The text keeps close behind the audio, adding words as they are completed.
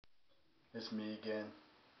It's me again,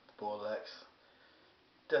 Bull X.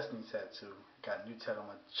 Destiny Tattoo. Got a new tattoo on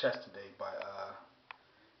my chest today by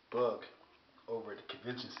Boog over at the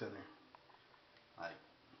convention center. Like,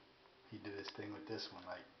 he did his thing with this one.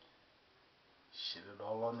 Like, shit it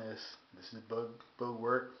all on this. This is Boog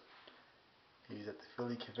work. He was at the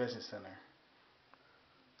Philly Convention Center.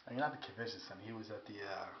 I mean, not the convention center. He was at the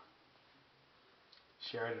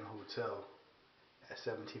Sheraton Hotel at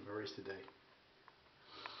 17th and Race today.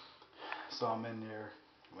 So I'm in there.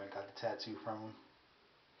 Went and got the tattoo from him.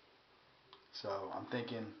 So I'm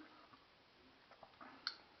thinking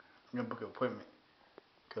I'm gonna book an appointment,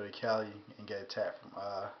 go to Cali and get a tat from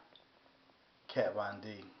Kat Von D.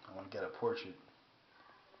 I want to get a portrait.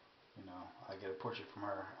 You know, I get a portrait from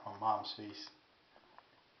her on mom's face.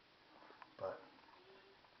 But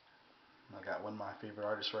I got one of my favorite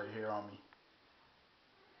artists right here on me.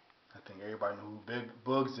 I think everybody knows who Big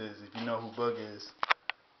Boogs is. If you know who Boog is,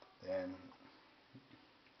 then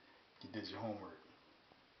you did your homework.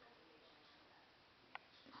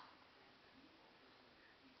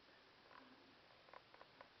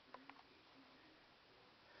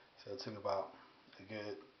 So it took about a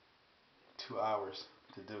good 2 hours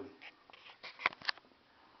to do.